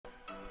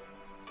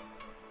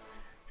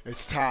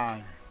It's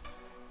time.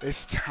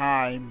 It's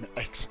time,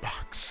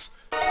 Xbox.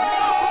 Obi-Wan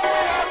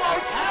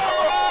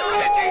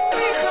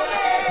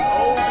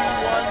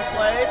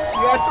Plagues?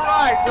 That's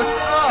right. What's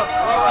up?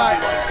 All right.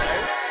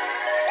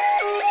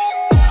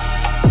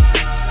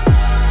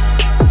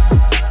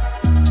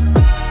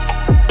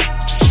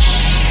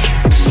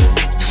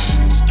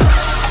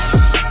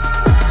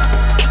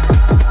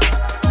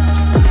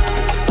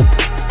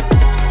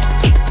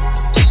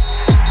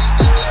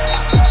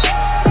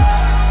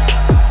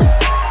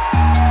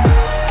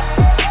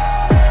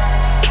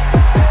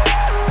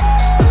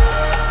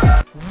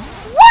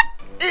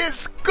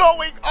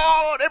 Going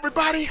on,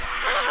 everybody?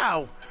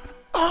 How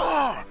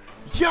are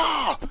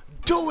y'all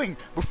doing?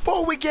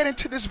 Before we get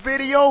into this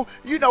video,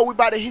 you know we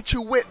about to hit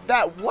you with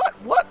that what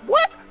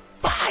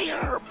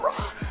fire, bro.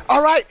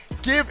 All right,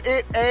 give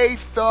it a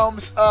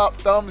thumbs up.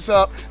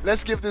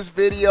 Let's give this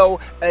video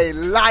a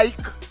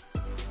like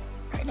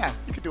right now.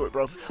 You can do it,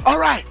 bro. All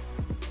right,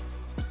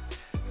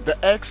 the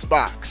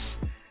Xbox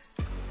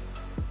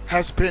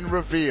has been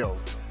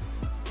revealed.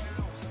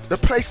 The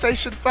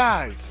PlayStation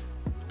 5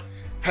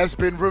 has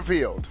been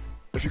revealed,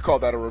 if you call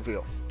that a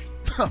reveal.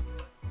 But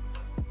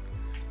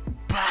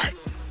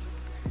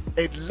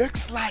it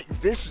looks like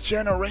this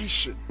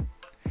generation,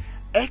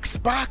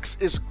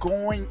 Xbox is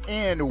going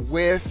in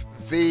with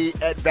the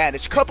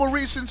advantage. Couple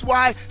reasons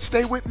why.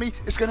 Stay with me.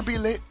 It's going to be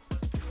lit.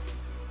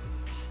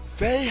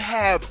 They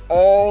have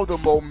all the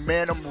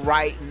momentum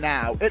right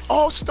now. It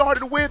all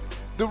started with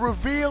the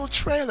reveal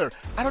trailer.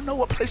 I don't know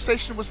what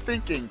PlayStation was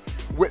thinking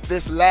with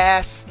this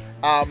last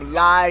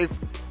live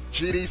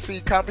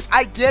GDC conference.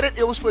 I get it,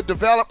 it was for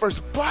developers,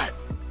 but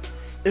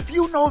if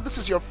you know this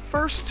is your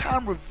first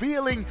time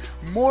revealing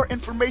more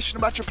information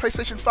about your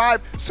PlayStation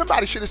 5,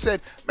 somebody should have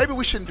said, maybe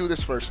we shouldn't do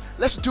this first.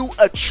 Let's do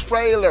a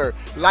trailer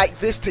like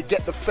this to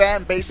get the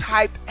fan base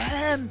hyped.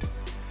 And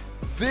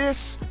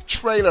this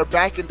trailer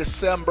back in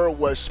December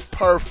was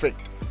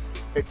perfect.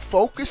 It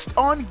focused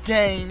on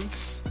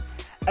games,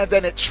 and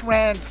then it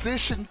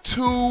transitioned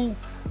to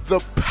the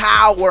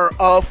power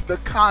of the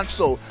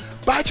console.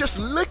 By just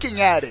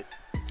looking at it,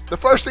 the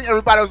first thing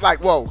everybody was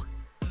like, whoa,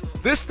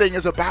 this thing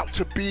is about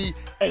to be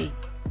a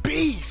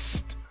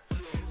beast.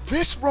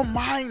 This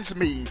reminds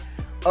me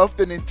of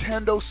the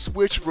Nintendo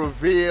Switch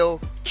reveal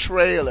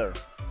trailer.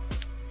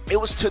 It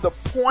was to the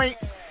point,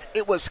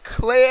 it was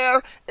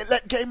clear, it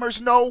let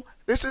gamers know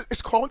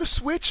it's called a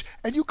Switch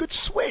and you could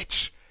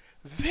switch.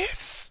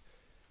 This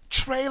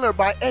trailer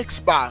by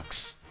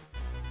Xbox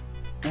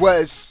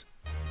was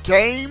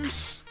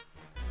games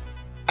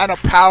and a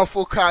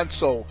powerful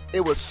console.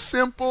 It was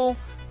simple,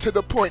 to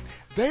the point.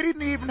 They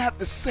didn't even have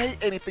to say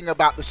anything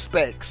about the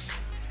specs,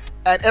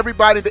 and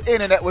everybody on the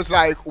internet was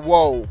like,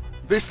 whoa,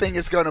 this thing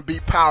is going to be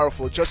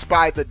powerful just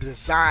by the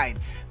design.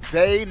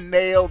 They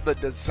nailed the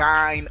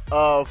design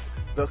of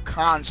the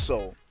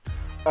console.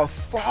 A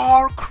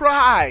far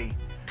cry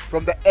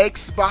from the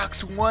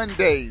Xbox One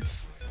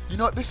days. You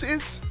know what this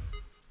is?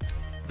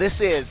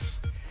 This is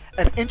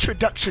an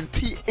introduction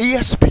to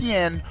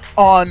ESPN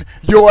on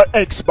your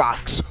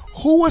Xbox.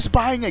 Who was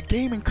buying a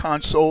gaming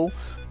console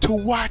to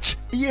watch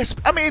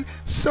ESPN? I mean,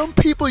 some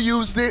people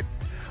used it,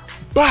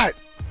 but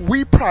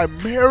we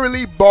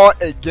primarily bought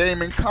a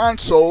gaming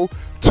console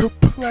to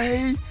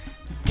play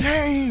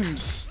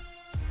games.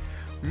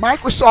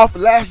 Microsoft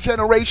last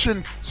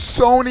generation,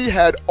 Sony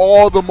had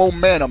all the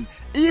momentum.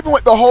 Even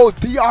with the whole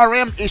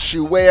DRM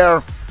issue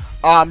where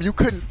you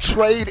couldn't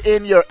trade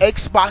in your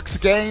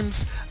Xbox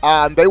games.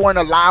 They weren't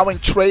allowing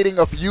trading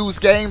of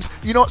used games.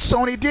 You know what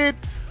Sony did?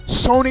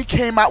 Sony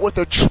came out with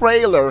a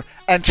trailer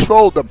and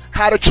trolled them.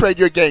 How to trade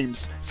your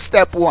games.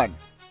 Step 1.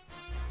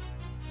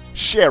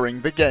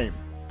 Sharing the game.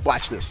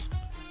 Watch this.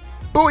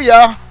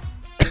 Booyah!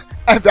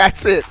 And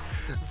that's it.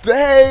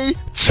 They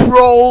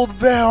trolled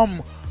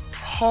them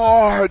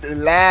hard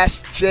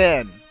last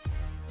gen.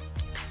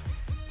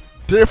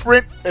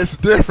 Different is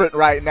different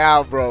right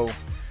now, bro.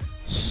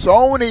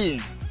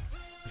 Sony,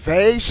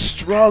 they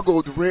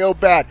struggled real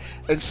bad.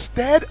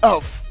 Instead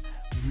of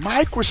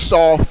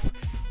Microsoft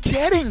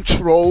getting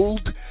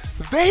trolled,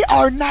 they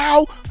are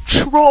now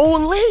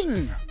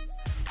trolling.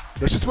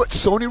 This is what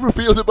Sony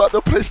revealed about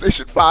the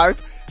PlayStation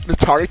 5, an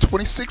Atari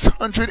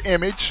 2600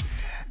 image.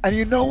 And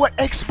you know what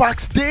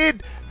Xbox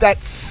did?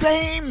 That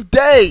same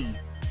day,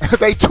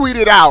 they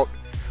tweeted out,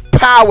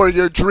 "Power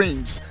your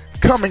dreams,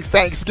 coming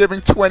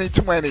Thanksgiving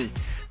 2020.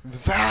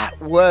 That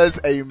was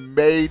a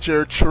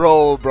major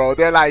troll, bro.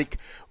 They're like,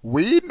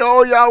 we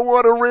know y'all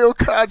want a real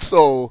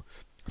console.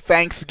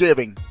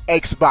 Thanksgiving,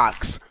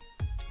 Xbox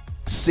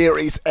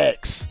Series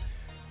X.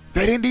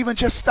 They didn't even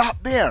just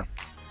stop there.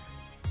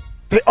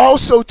 They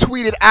also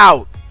tweeted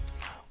out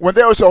when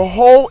there was a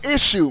whole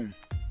issue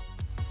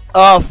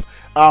of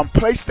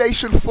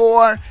PlayStation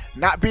 4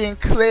 not being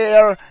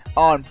clear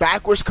on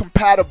backwards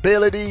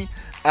compatibility.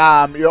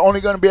 You're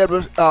only going to be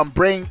able to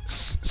bring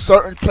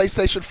certain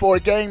PlayStation 4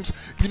 games.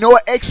 You know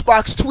what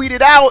Xbox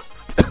tweeted out?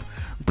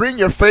 Bring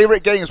your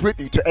favorite games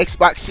with you to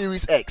Xbox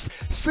Series X.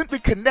 Simply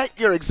connect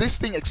your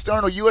existing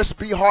external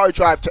USB hard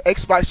drive to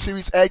Xbox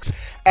Series X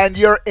and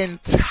your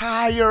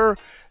entire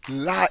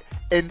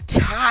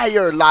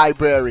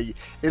library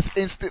is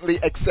instantly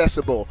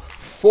accessible.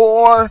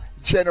 4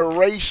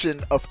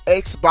 generation of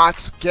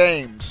Xbox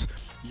games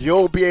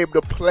you'll be able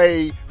to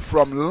play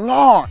from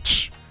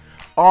launch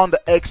on the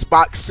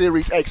Xbox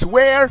Series X,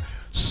 where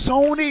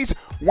Sony's,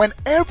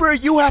 whenever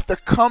you have to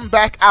come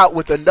back out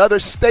with another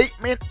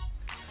statement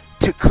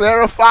to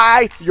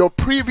clarify your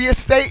previous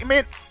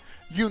statement,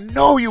 you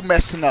know you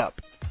messing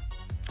up.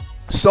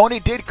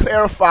 Sony did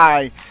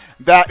clarify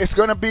that it's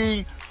going to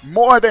be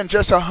more than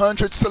just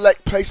 100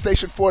 select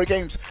PlayStation 4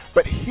 games.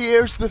 But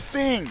here's the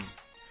thing.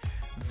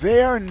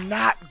 They're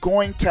not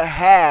going to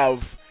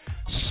have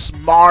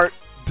smart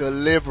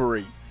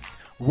delivery.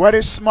 What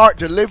is smart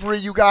delivery,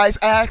 you guys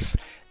ask?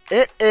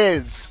 It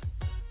is,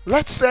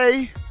 let's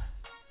say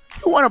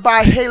you want to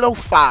buy Halo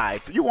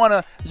 5. You bought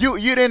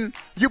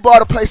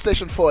a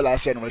PlayStation 4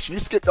 last generation. You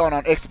skipped on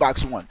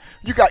Xbox One.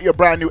 You got your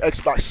brand new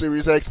Xbox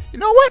Series X. You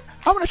know what?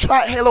 I'm going to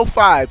try Halo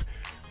 5.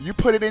 You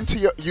put it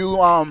into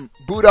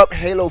boot up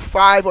Halo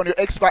 5 on your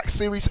Xbox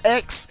Series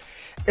X.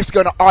 It's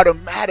going to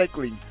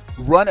automatically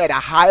run at a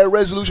higher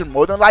resolution,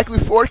 more than likely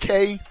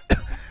 4K,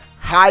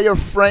 higher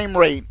frame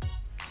rate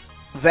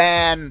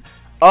than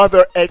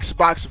other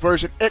Xbox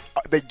version.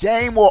 The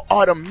game will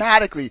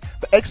automatically,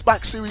 the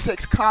Xbox Series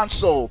X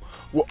console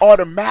will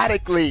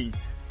automatically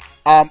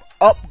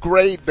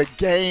upgrade the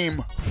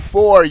game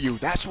for you.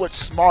 That's what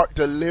smart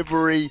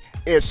delivery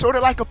is. Sort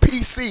of like a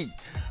PC,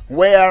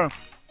 where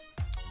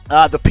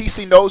the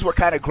PC knows what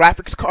kind of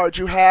graphics card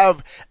you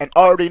have and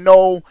already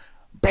know,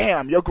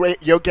 bam,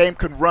 your game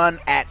can run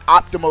at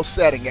optimal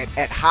setting,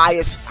 at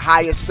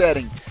highest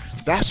setting.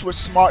 That's what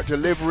smart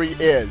delivery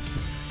is.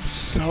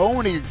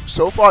 Sony,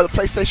 so far, the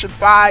PlayStation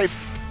 5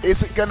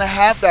 isn't going to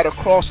have that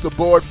across the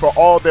board for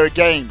all their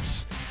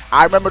games.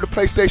 I remember the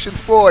PlayStation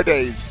 4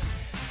 days.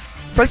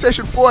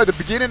 PlayStation 4, at the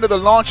beginning of the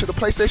launch of the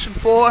PlayStation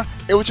 4,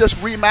 it was just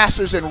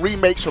remasters and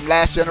remakes from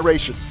last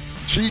generation.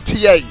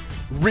 GTA,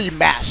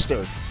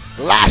 remastered.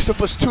 Last of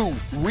Us 2,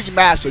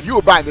 remastered. You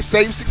were buying the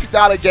same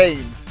 $60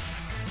 games,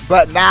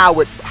 but now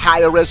with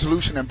higher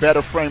resolution and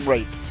better frame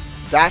rate.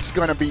 That's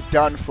going to be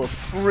done for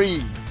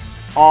free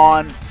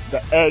on the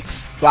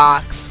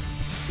Xbox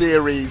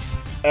Series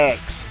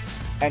X.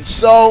 And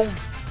so,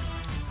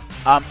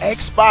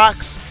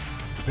 Xbox,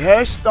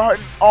 they're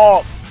starting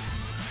off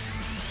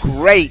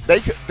great. They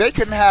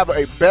can have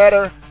a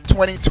better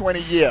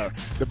 2020 year.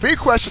 The big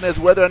question is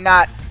whether or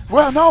not,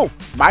 well, no,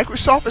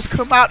 Microsoft has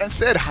come out and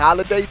said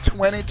holiday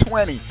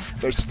 2020.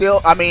 They're still,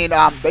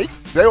 they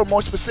were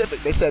more specific.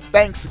 They said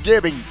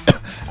Thanksgiving.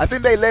 I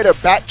think they later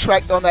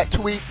backtracked on that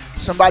tweet.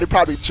 Somebody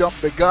probably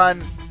jumped the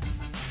gun.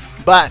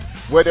 But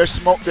where there's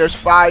smoke, there's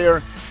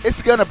fire.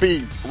 It's going to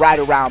be right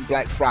around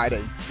Black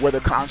Friday where the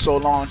console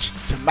launch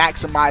to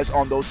maximize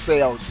on those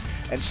sales.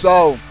 And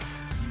so,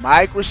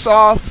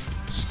 Microsoft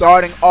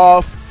starting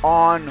off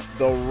on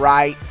the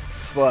right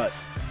foot.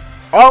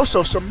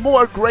 Also, some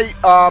more great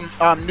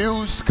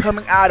news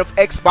coming out of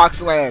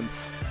Xbox land.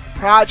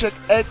 Project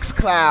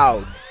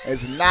xCloud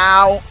is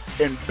now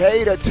in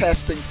beta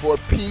testing for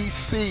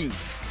PC.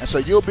 And so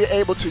you'll be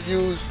able to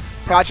use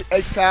Project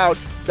xCloud.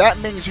 That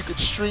means you could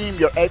stream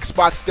your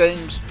Xbox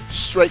games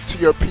straight to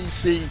your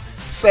PC.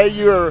 Say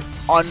you're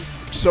on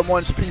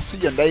someone's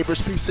PC, your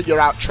neighbor's PC, you're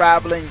out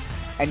traveling,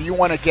 and you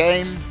want a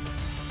game.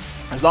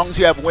 As long as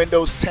you have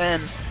Windows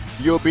 10,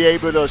 you'll be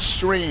able to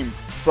stream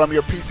from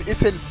your PC.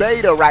 It's in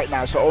beta right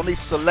now, so only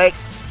select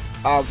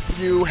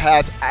few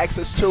has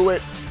access to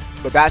it,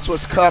 but that's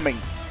what's coming.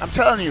 I'm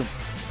telling you,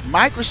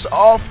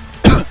 Microsoft,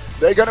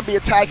 they're going to be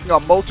attacking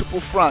on multiple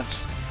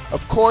fronts.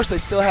 Of course, they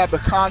still have the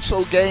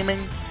console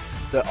gaming.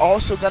 They're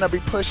also going to be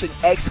pushing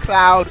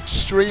xCloud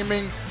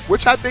streaming,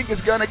 which I think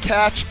is going to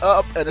catch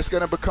up and it's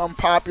going to become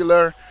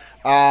popular.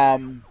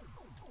 And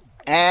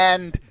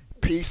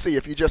PC,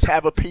 if you just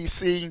have a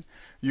PC,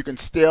 you can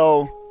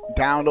still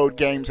download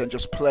games and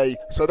just play.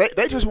 So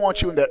they just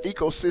want you in their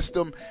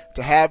ecosystem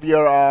to have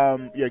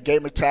your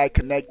gamer tag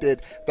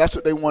connected. That's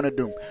what they want to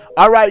do.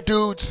 All right,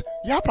 dudes,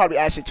 y'all probably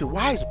asking too,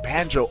 why is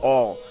Banjo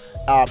all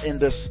in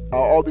this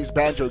all these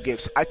Banjo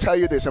gifts? I tell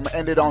you this, I'm gonna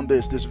end it on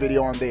this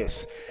video on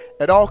this.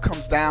 It all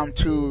comes down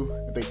to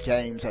the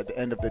games at the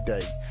end of the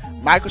day.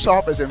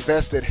 Microsoft has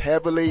invested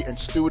heavily in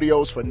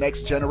studios for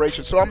next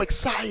generation, so I'm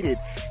excited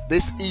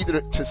this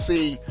either to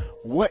see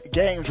what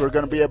games we're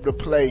going to be able to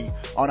play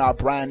on our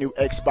brand new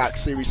Xbox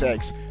Series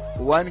X.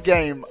 One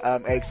game,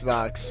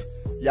 Xbox,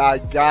 y'all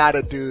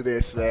gotta do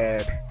this,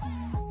 man.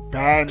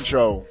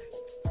 Banjo.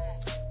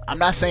 I'm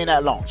not saying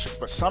at launch,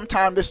 but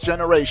sometime this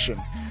generation,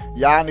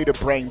 y'all need to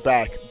bring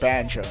back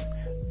Banjo.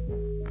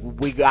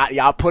 We got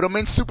y'all put them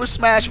in Super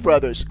Smash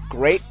Brothers.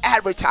 Great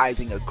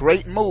advertising, a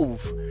great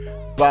move,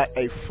 but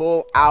a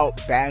full-out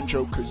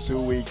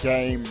Banjo-Kazooie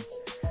game,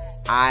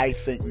 I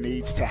think,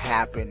 needs to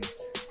happen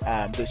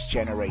this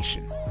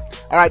generation.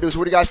 Alright, dudes,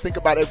 what do you guys think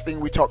about everything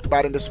we talked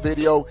about in this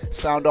video?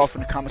 Sound off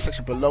in the comment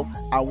section below.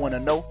 I want to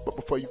know. But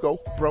before you go,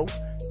 bro,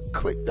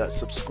 click that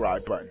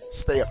subscribe button.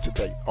 Stay up to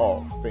date,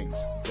 all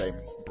things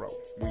gaming, bro.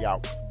 We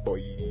out,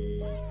 boy.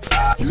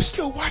 You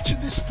still watching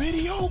this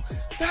video?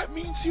 That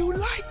means you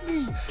like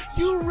me.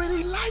 You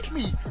really like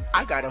me.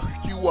 I gotta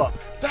hook you up.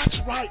 That's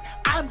right,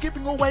 I'm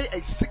giving away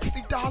a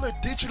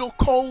 $60 digital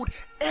code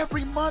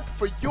every month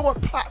for your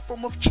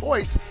platform of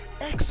choice.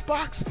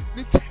 Xbox,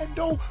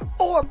 Nintendo,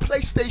 or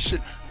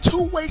PlayStation.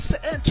 2 ways to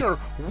enter.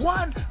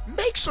 1,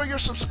 make sure you're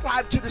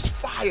subscribed to this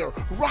fire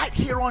right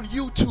here on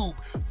YouTube.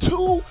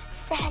 2,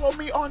 follow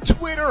me on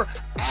Twitter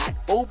at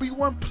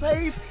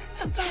Obi1Plays,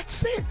 and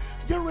that's it.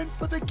 You're in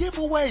for the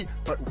giveaway.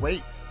 But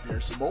wait,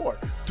 there's more.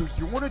 Do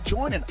you want to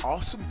join an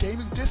awesome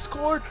gaming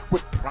Discord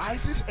with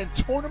prizes and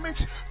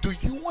tournaments? Do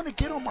you want to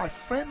get on my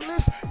friend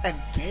list and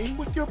game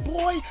with your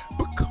boy?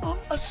 Become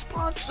a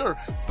sponsor.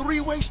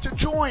 3 ways to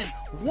join.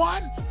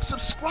 1,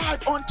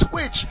 subscribe on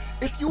Twitch.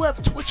 If you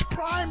have Twitch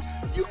Prime,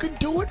 you can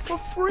do it for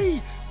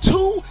free.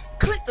 2,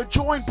 click the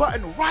join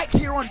button right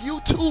here on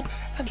YouTube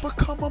and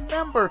become a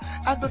member.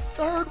 And the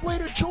 3rd way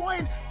to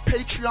join,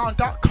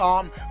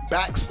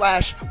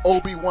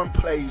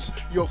 patreon.com/Obi1Plays.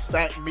 You'll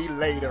thank me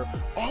later.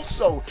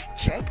 Also,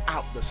 check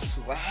out the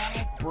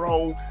swag,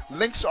 bro.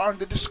 Links are in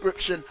the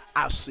description.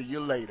 I'll see you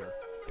later.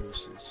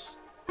 Deuces.